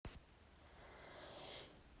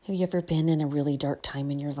Have you ever been in a really dark time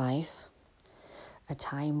in your life? A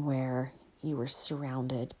time where you were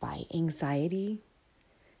surrounded by anxiety,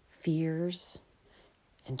 fears,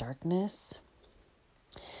 and darkness?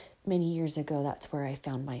 Many years ago, that's where I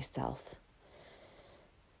found myself,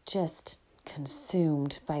 just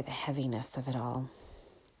consumed by the heaviness of it all.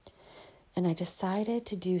 And I decided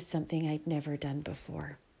to do something I'd never done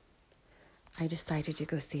before. I decided to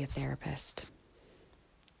go see a therapist.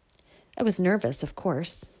 I was nervous, of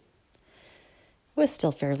course. I was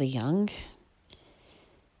still fairly young.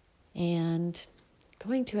 And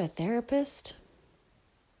going to a therapist,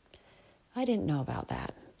 I didn't know about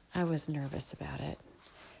that. I was nervous about it.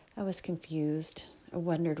 I was confused. I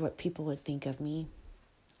wondered what people would think of me.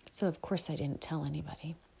 So, of course, I didn't tell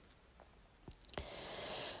anybody.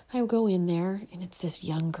 I go in there, and it's this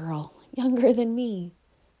young girl, younger than me.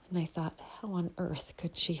 And I thought, how on earth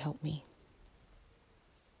could she help me?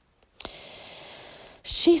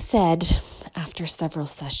 She said, after several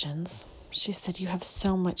sessions, she said, you have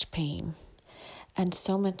so much pain and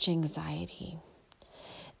so much anxiety,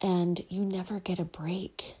 and you never get a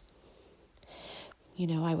break. You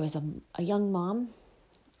know, I was a young mom.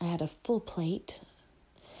 I had a full plate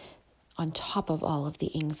on top of all of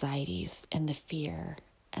the anxieties and the fear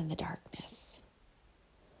and the darkness.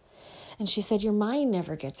 And she said, your mind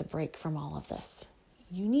never gets a break from all of this.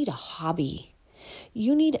 You need a hobby.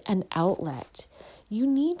 You need an outlet. You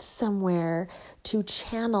need somewhere to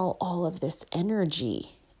channel all of this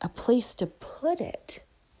energy, a place to put it,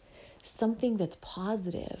 something that's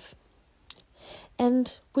positive,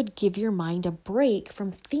 and would give your mind a break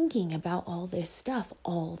from thinking about all this stuff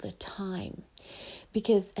all the time.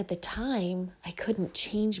 Because at the time, I couldn't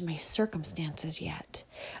change my circumstances yet.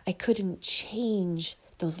 I couldn't change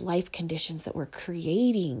those life conditions that were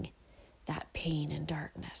creating that pain and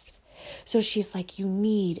darkness. So she's like, you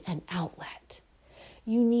need an outlet.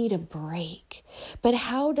 You need a break. But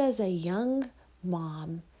how does a young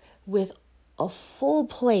mom with a full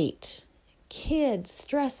plate, kids,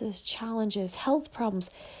 stresses, challenges, health problems,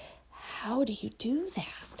 how do you do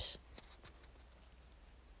that?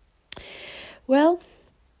 Well,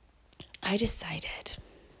 I decided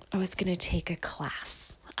I was going to take a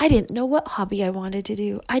class. I didn't know what hobby I wanted to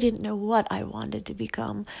do. I didn't know what I wanted to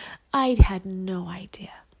become. I had no idea.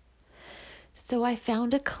 So I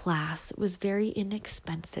found a class. It was very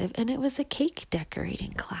inexpensive, and it was a cake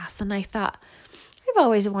decorating class. And I thought, I've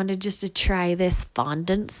always wanted just to try this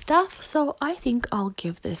fondant stuff, so I think I'll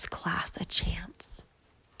give this class a chance.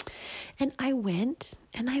 And I went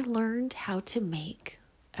and I learned how to make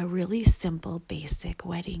a really simple, basic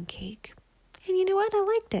wedding cake. And you know what? I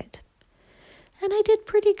liked it. And I did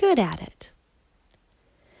pretty good at it.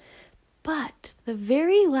 But the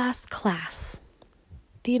very last class,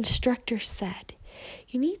 the instructor said,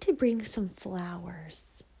 you need to bring some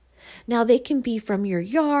flowers. Now, they can be from your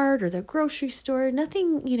yard or the grocery store,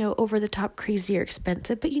 nothing, over the top crazy or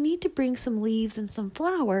expensive, but you need to bring some leaves and some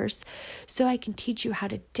flowers so I can teach you how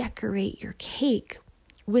to decorate your cake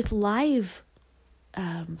with live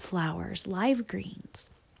flowers, live greens.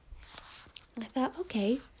 I thought,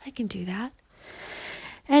 okay, I can do that.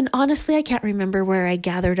 And honestly, I can't remember where I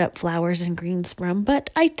gathered up flowers and greens from, but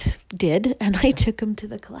I did, and I took them to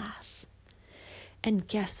the class. And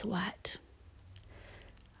guess what?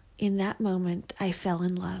 In that moment, I fell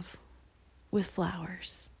in love with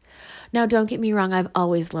flowers. Now, don't get me wrong, I've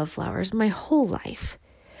always loved flowers my whole life.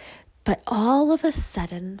 But all of a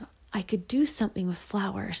sudden, I could do something with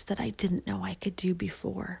flowers that I didn't know I could do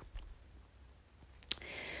before.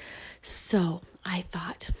 So I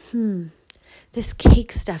thought, this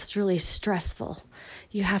cake stuff's really stressful.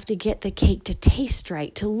 You have to get the cake to taste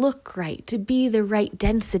right, to look right, to be the right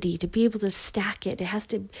density, to be able to stack it. It has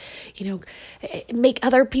to, make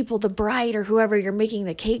other people, the bride or whoever you're making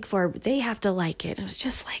the cake for, they have to like it. It was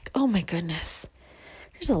just like, oh my goodness,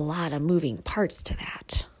 there's a lot of moving parts to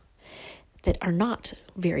that are not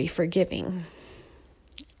very forgiving.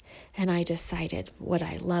 And I decided what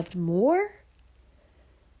I loved more,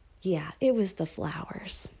 it was the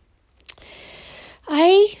flowers.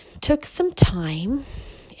 I took some time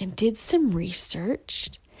and did some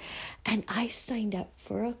research, and I signed up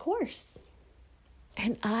for a course.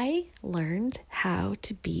 And I learned how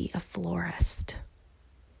to be a florist.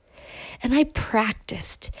 And I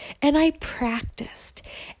practiced, and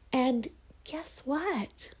and guess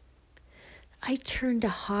what? I turned a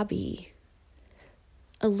hobby,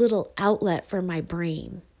 a little outlet for my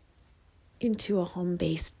brain, into a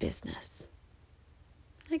home-based business.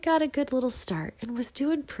 I got a good little start and was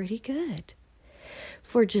doing pretty good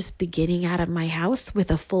for just beginning out of my house with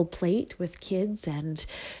a full plate with kids and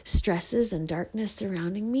stresses and darkness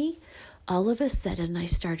surrounding me. all of a sudden I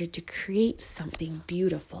started to create something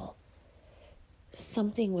beautiful,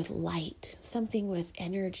 something with light, something with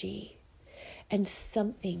energy, and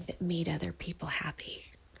something that made other people happy.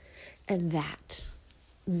 And that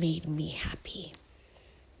made me happy.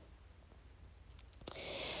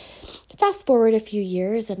 Fast forward a few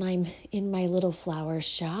years and I'm in my little flower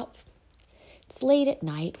shop. It's late at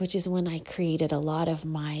night, which is when I created a lot of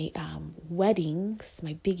my weddings,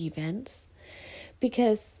 my big events,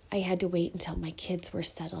 because I had to wait until my kids were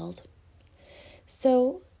settled.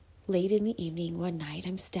 So late in the evening one night,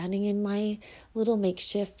 I'm standing in my little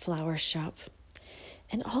makeshift flower shop,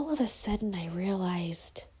 and all of a sudden I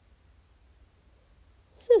realized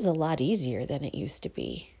this is a lot easier than it used to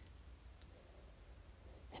be.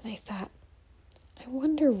 And I thought, I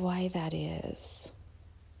wonder why that is.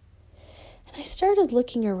 And I started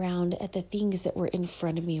looking around at the things that were in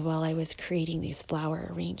front of me while I was creating these flower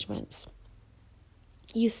arrangements.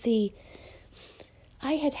 You see,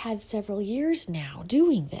 I had had several years now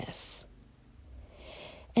doing this.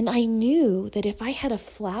 And I knew that if I had a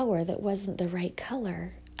flower that wasn't the right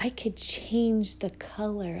color, I could change the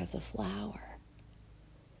color of the flower.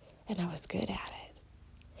 And I was good at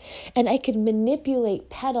it. And I could manipulate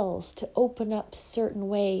petals to open up certain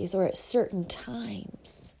ways or at certain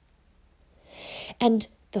times. And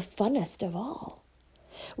the funnest of all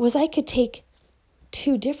was I could take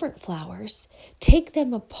two different flowers, take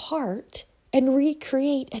them apart, and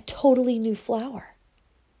recreate a totally new flower.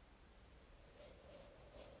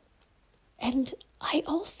 And I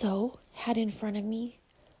also had in front of me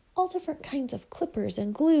all different kinds of clippers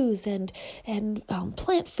and glues and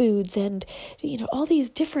plant foods and all these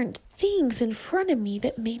different things in front of me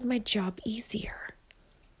that made my job easier.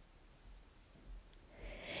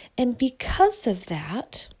 And because of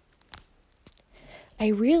that, I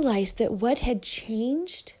realized that what had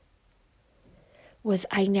changed was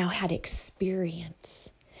I now had experience.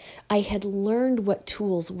 I had learned what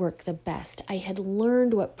tools work the best. I had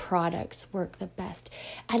learned what products work the best.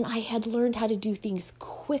 And I had learned how to do things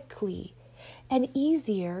quickly and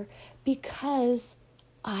easier because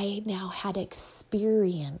I now had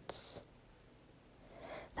experience.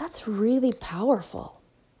 That's really powerful.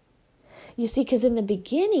 You see, because in the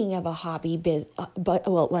beginning of a hobby, it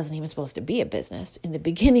wasn't even supposed to be a business. In the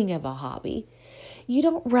beginning of a hobby, you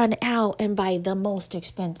don't run out and buy the most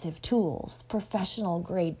expensive tools, professional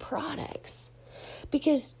grade products,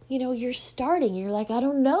 because, you're starting. You're like, I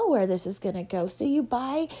don't know where this is going to go. So you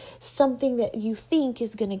buy something that you think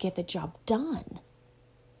is going to get the job done.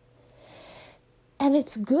 And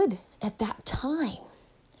it's good at that time.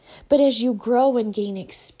 But as you grow and gain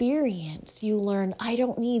experience, you learn, I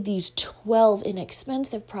don't need these 12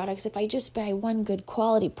 inexpensive products. If I just buy one good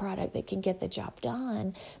quality product that can get the job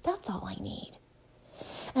done, that's all I need.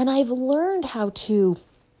 And I've learned how to,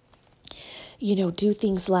 do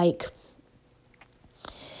things like,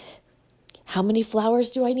 how many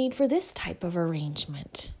flowers do I need for this type of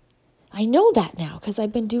arrangement? I know that now because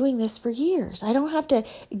I've been doing this for years. I don't have to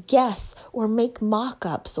guess or make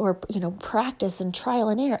mock-ups or, practice and trial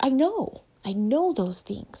and error. I know those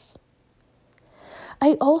things.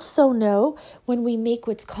 I also know when we make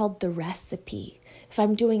what's called the recipe. If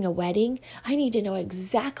I'm doing a wedding, I need to know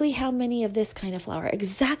exactly how many of this kind of flower,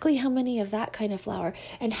 exactly how many of that kind of flower,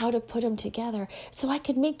 and how to put them together. So I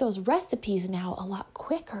could make those recipes now a lot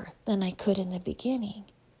quicker than I could in the beginning.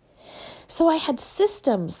 So I had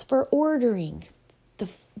systems for ordering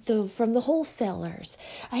from the wholesalers.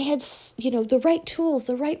 I had, the right tools,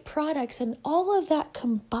 the right products, and all of that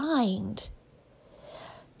combined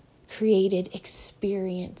created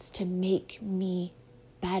experience to make me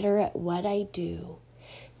better at what I do,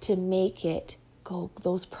 to make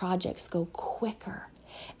those projects go quicker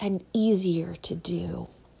and easier to do.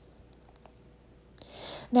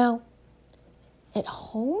 Now, at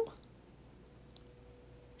home,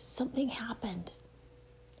 something happened.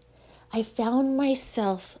 I found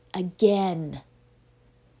myself again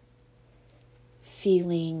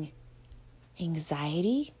feeling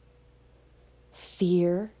anxiety,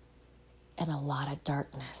 fear, and a lot of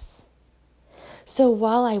darkness. So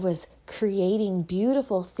while I was creating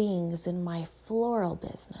beautiful things in my floral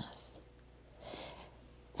business,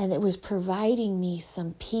 and it was providing me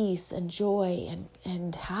some peace and joy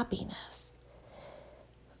and happiness,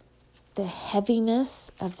 the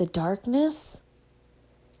heaviness of the darkness,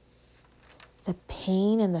 the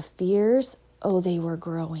pain and the fears, they were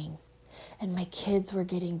growing. And my kids were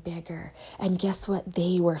getting bigger. And guess what?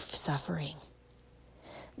 They were suffering.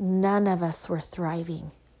 None of us were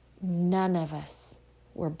thriving. None of us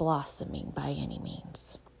were blossoming by any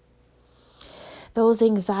means. Those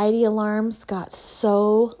anxiety alarms got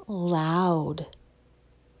so loud.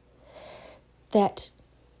 that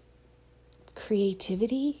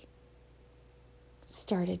creativity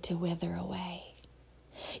started to wither away.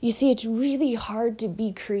 You see, it's really hard to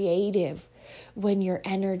be creative when your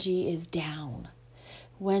energy is down,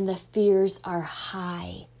 when the fears are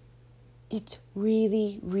high. It's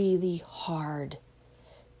really, really hard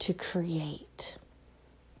to create.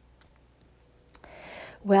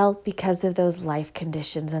 Well, because of those life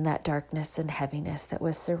conditions and that darkness and heaviness that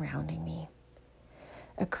was surrounding me,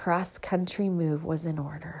 a cross-country move was in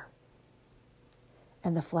order,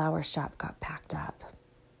 and the flower shop got packed up.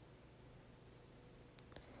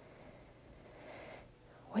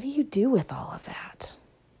 What do you do with all of that?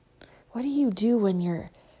 What do you do when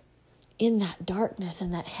you're in that darkness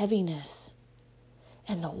and that heaviness,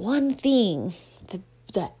 and the one thing,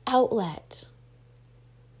 the outlet,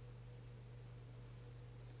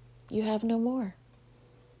 you have no more?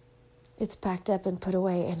 It's packed up and put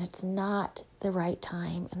away, and it's not the right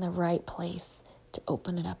time and the right place to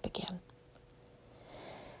open it up again.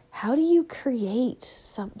 How do you create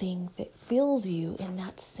something that fills you in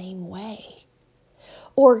that same way?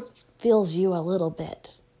 Or fills you a little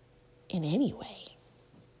bit in any way?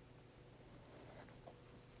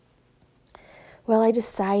 Well, I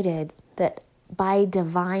decided that by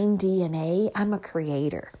divine DNA, I'm a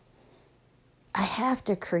creator. I have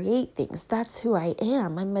to create things. That's who I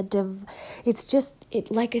am.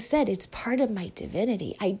 Like I said, it's part of my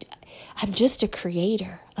divinity. I'm just a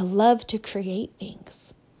creator. I love to create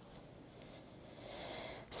things.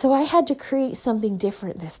 So I had to create something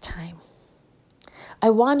different this time. I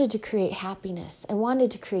wanted to create happiness. I wanted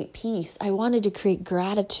to create peace. I wanted to create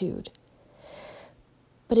gratitude.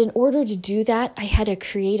 But in order to do that, I had to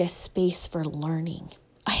create a space for learning.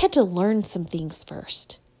 I had to learn some things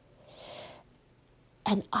first.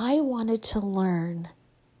 And I wanted to learn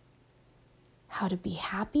how to be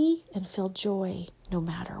happy and feel joy no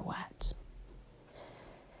matter what.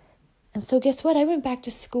 And so guess what? I went back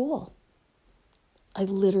to school. I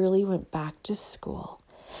literally went back to school.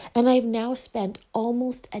 And I've now spent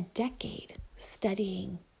almost a decade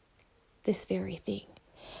studying this very thing.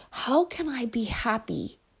 How can I be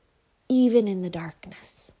happy even in the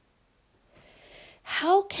darkness?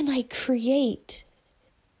 How can I create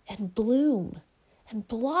and bloom and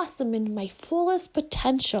blossom in my fullest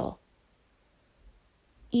potential,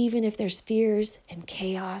 even if there's fears and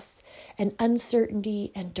chaos and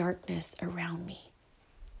uncertainty and darkness around me?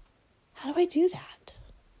 How do I do that?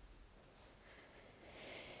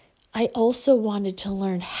 I also wanted to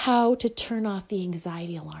learn how to turn off the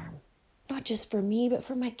anxiety alarm, not just for me, but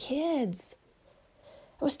for my kids.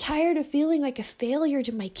 I was tired of feeling like a failure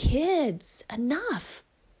to my kids. Enough.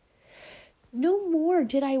 No more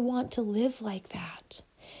did I want to live like that.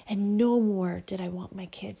 And no more did I want my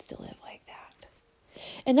kids to live like that.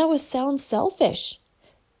 And that sounds selfish,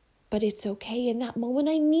 but it's okay. In that moment,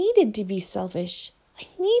 I needed to be selfish. I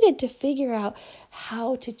needed to figure out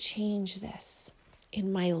how to change this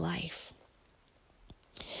in my life.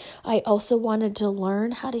 I also wanted to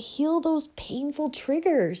learn how to heal those painful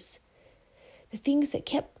triggers, the things that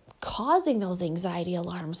kept causing those anxiety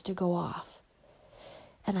alarms to go off.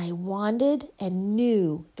 And I wanted and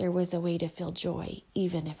knew there was a way to feel joy,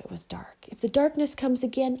 even if it was dark. If the darkness comes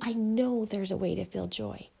again, I know there's a way to feel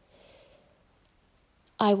joy.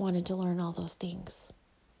 I wanted to learn all those things.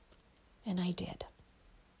 And I did.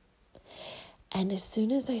 And as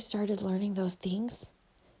soon as I started learning those things,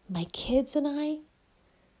 my kids and I,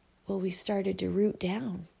 we started to root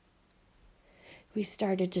down. We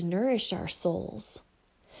started to nourish our souls.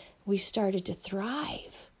 We started to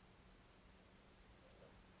thrive.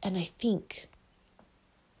 And I think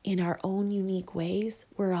in our own unique ways,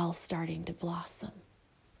 we're all starting to blossom.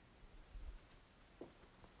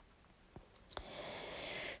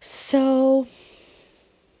 So,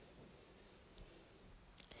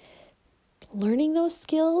 learning those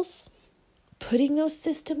skills, putting those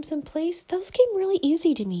systems in place, those came really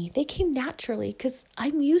easy to me. They came naturally because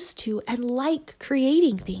I'm used to and like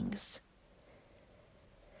creating things.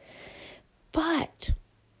 But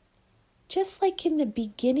just like in the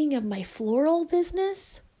beginning of my floral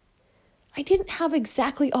business, I didn't have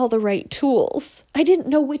exactly all the right tools. I didn't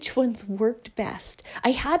know which ones worked best.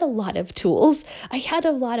 I had a lot of tools. I had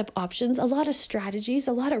a lot of options, a lot of strategies,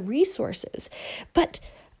 a lot of resources, but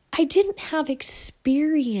I didn't have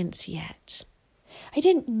experience yet. I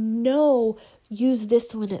didn't know use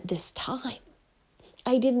this one at this time.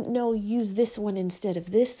 I didn't know use this one instead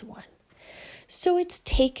of this one. So it's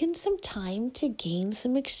taken some time to gain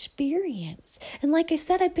some experience. And like I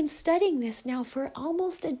said, I've been studying this now for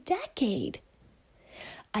almost a decade.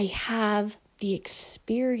 I have the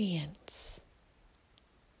experience.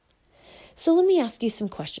 So let me ask you some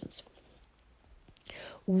questions.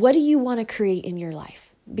 What do you want to create in your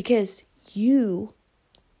life? Because you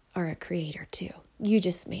are a creator too. You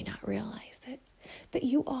just may not realize it, but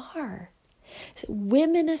you are.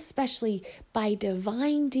 Women, especially by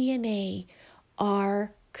divine DNA,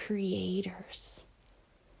 are creators.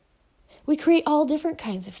 We create all different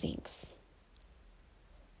kinds of things.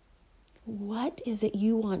 What is it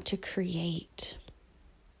you want to create?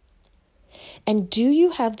 And do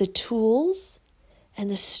you have the tools and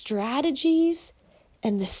the strategies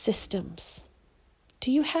and the systems?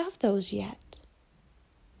 Do you have those yet?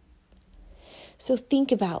 So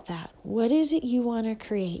think about that. What is it you want to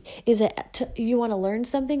create? Is it you want to learn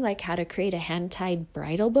something like how to create a hand-tied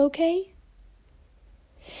bridal bouquet?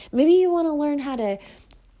 Maybe you want to learn how to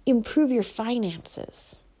improve your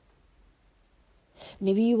finances.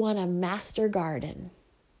 Maybe you want a master garden.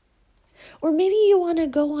 Or maybe you want to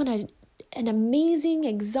go on an amazing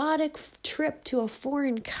exotic trip to a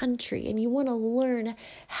foreign country and you want to learn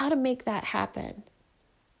how to make that happen.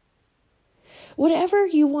 Whatever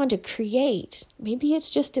you want to create, maybe it's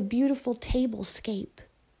just a beautiful tablescape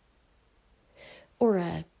or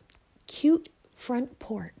a cute front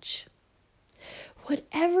porch.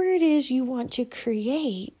 Whatever it is you want to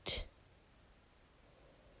create,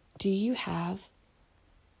 do you have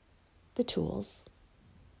the tools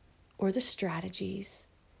or the strategies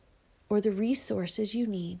or the resources you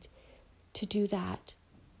need to do that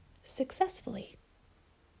successfully?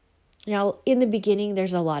 Now, in the beginning,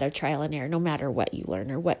 there's a lot of trial and error, no matter what you learn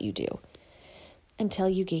or what you do, until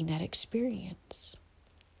you gain that experience.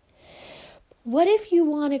 What if you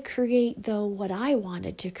want to create, though, what I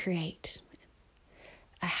wanted to create?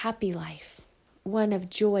 A happy life, one of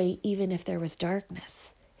joy, even if there was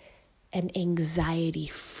darkness, an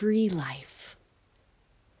anxiety-free life.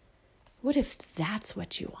 What if that's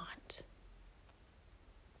what you want?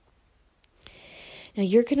 Now,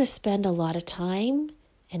 you're going to spend a lot of time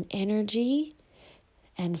and energy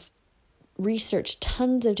and research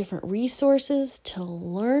tons of different resources to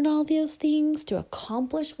learn all those things, to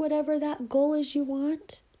accomplish whatever that goal is you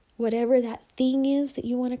want, whatever that thing is that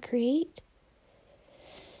you want to create.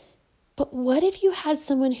 But what if you had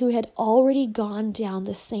someone who had already gone down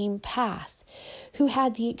the same path, who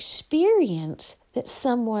had the experience that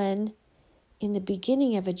someone in the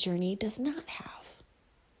beginning of a journey does not have?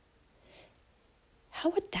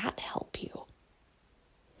 How would that help you?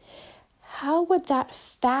 How would that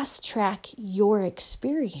fast track your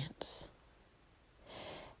experience?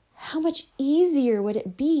 How much easier would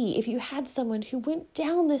it be if you had someone who went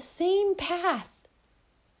down the same path,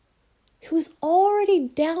 who's already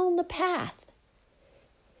down the path,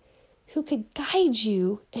 who could guide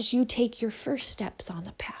you as you take your first steps on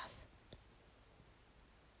the path?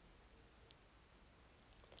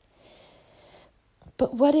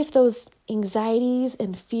 But what if those anxieties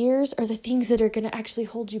and fears are the things that are going to actually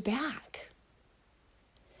hold you back?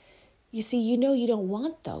 You see, you know you don't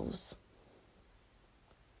want those.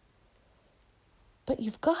 But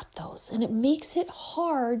you've got those, and it makes it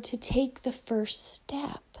hard to take the first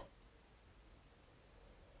step.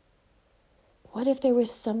 What if there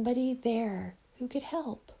was somebody there who could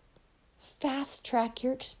help fast track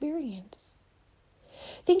your experience?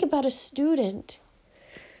 Think about a student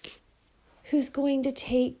who's going to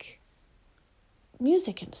take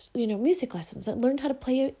music lessons and learn how to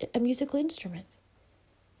play a musical instrument.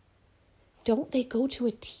 Don't they go to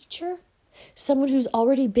a teacher? Someone who's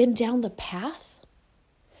already been down the path?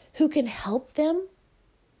 Who can help them?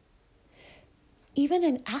 Even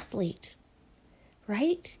an athlete,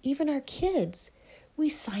 right? Even our kids, we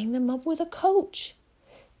sign them up with a coach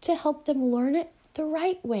to help them learn it the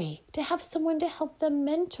right way, to have someone to help them,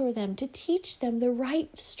 mentor them, to teach them the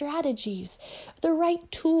right strategies, the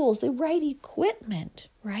right tools, the right equipment,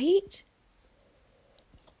 right?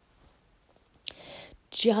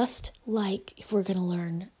 Just like if we're going to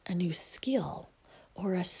learn a new skill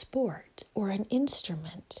or a sport or an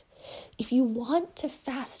instrument, if you want to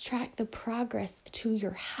fast track the progress to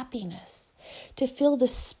your happiness, to feel the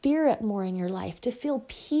spirit more in your life, to feel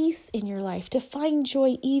peace in your life, to find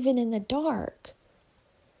joy even in the dark,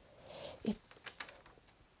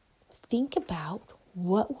 think about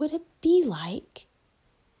what would it be like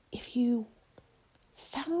if you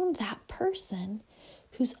found that person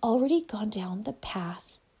who's already gone down the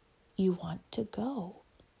path you want to go.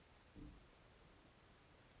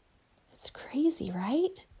 It's crazy,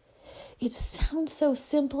 right? It sounds so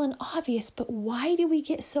simple and obvious, but why do we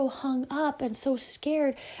get so hung up and so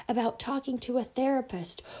scared about talking to a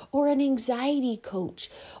therapist or an anxiety coach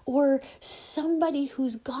or somebody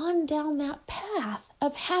who's gone down that path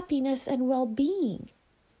of happiness and well-being?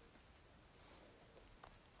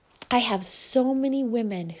 I have so many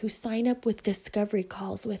women who sign up with discovery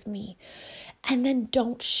calls with me and then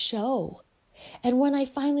don't show. And when I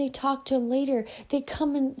finally talk to them later, they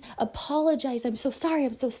come and apologize. I'm so sorry.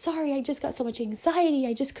 I just got so much anxiety.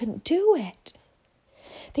 I just couldn't do it.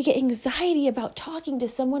 They get anxiety about talking to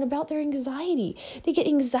someone about their anxiety. They get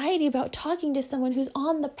anxiety about talking to someone who's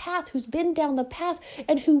on the path, who's been down the path,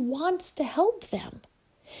 and who wants to help them,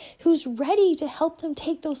 who's ready to help them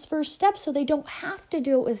take those first steps so they don't have to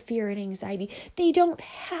do it with fear and anxiety. They don't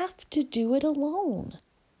have to do it alone.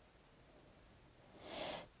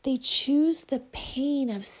 They choose the pain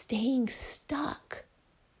of staying stuck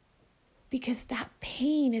because that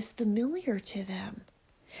pain is familiar to them.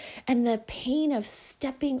 And the pain of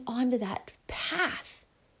stepping onto that path,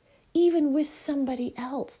 even with somebody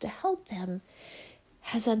else to help them,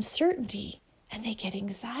 has uncertainty and they get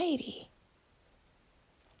anxiety.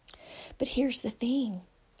 But here's the thing.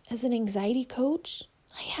 As an anxiety coach,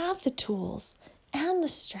 I have the tools and the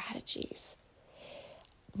strategies.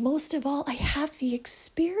 Most of all, I have the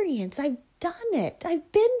experience. I've done it.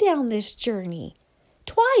 I've been down this journey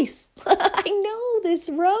twice. I know this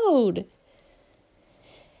road.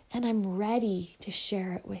 And I'm ready to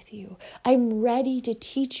share it with you. I'm ready to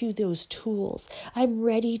teach you those tools. I'm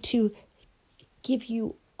ready to give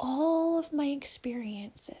you all of my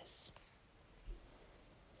experiences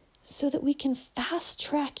so that we can fast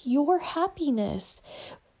track your happiness,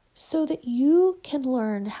 so that you can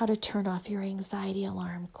learn how to turn off your anxiety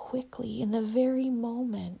alarm quickly in the very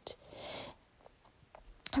moment.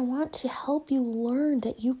 I want to help you learn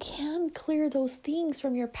that you can clear those things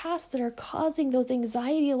from your past that are causing those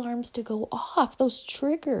anxiety alarms to go off, those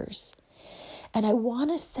triggers. And I want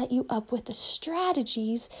to set you up with the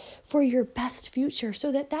strategies for your best future so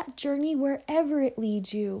that that journey, wherever it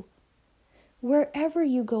leads you, wherever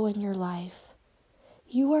you go in your life,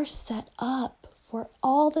 you are set up for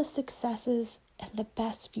all the successes and the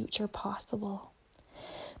best future possible.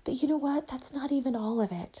 But you know what? That's not even all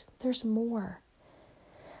of it. There's more.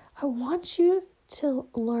 I want you to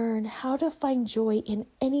learn how to find joy in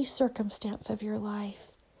any circumstance of your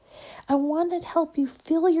life. I want to help you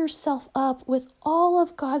fill yourself up with all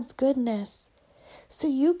of God's goodness so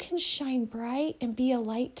you can shine bright and be a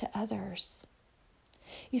light to others.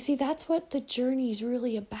 You see, that's what the journey is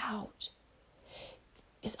really about.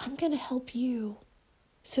 Is I'm going to help you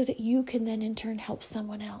so that you can then in turn help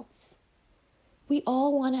someone else. We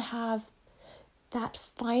all want to have that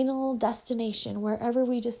final destination, wherever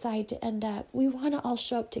we decide to end up. We want to all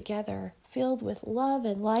show up together, filled with love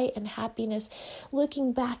and light and happiness,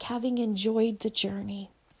 looking back, having enjoyed the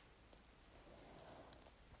journey.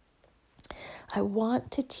 I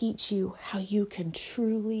want to teach you how you can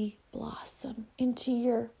truly blossom into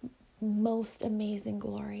your most amazing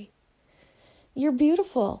glory. You're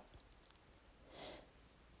beautiful.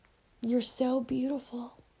 You're so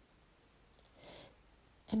beautiful.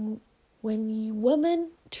 And when a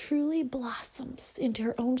woman truly blossoms into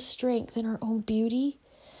her own strength and her own beauty,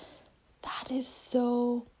 that is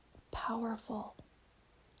so powerful.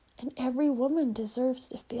 And every woman deserves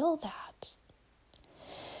to feel that.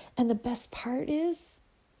 And the best part is,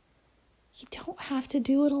 you don't have to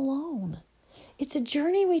do it alone. It's a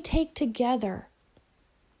journey we take together.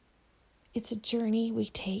 It's a journey we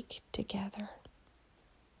take together.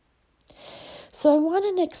 So I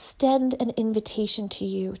want to extend an invitation to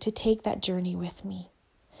you to take that journey with me.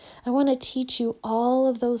 I want to teach you all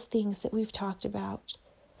of those things that we've talked about.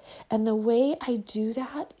 And the way I do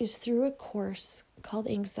that is through a course called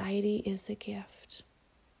Anxiety is a Gift.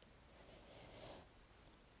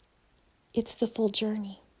 It's the full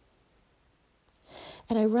journey.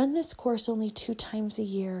 And I run this course only 2 times a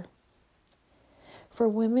year for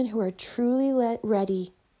women who are truly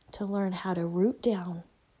ready to learn how to root down,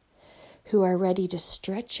 who are ready to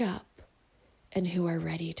stretch up, and who are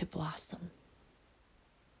ready to blossom.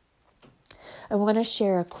 I want to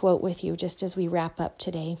share a quote with you just as we wrap up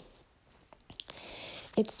today.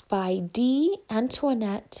 It's by D.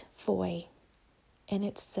 Antoinette Foy, and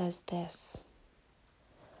it says this: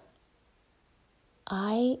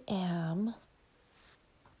 I am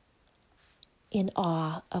in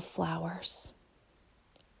awe of flowers,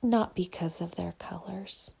 not because of their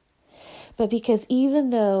colors, but because even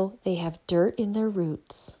though they have dirt in their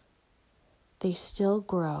roots, they still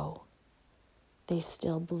grow, they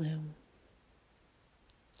still bloom.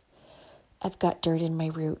 I've got dirt in my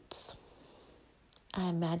roots. I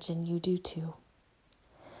imagine you do too.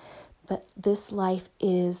 But this life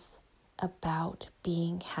is about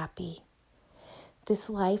being happy. This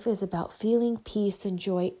life is about feeling peace and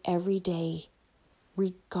joy every day,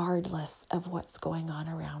 regardless of what's going on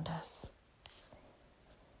around us.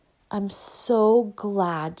 I'm so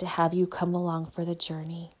glad to have you come along for the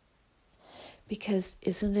journey, because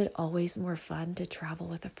isn't it always more fun to travel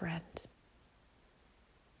with a friend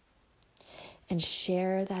and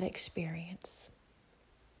share that experience?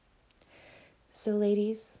 So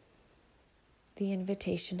ladies, the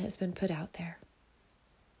invitation has been put out there.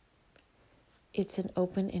 It's an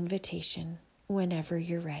open invitation whenever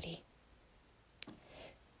you're ready.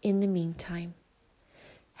 In the meantime,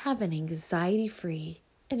 have an anxiety-free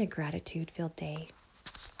and a gratitude-filled day.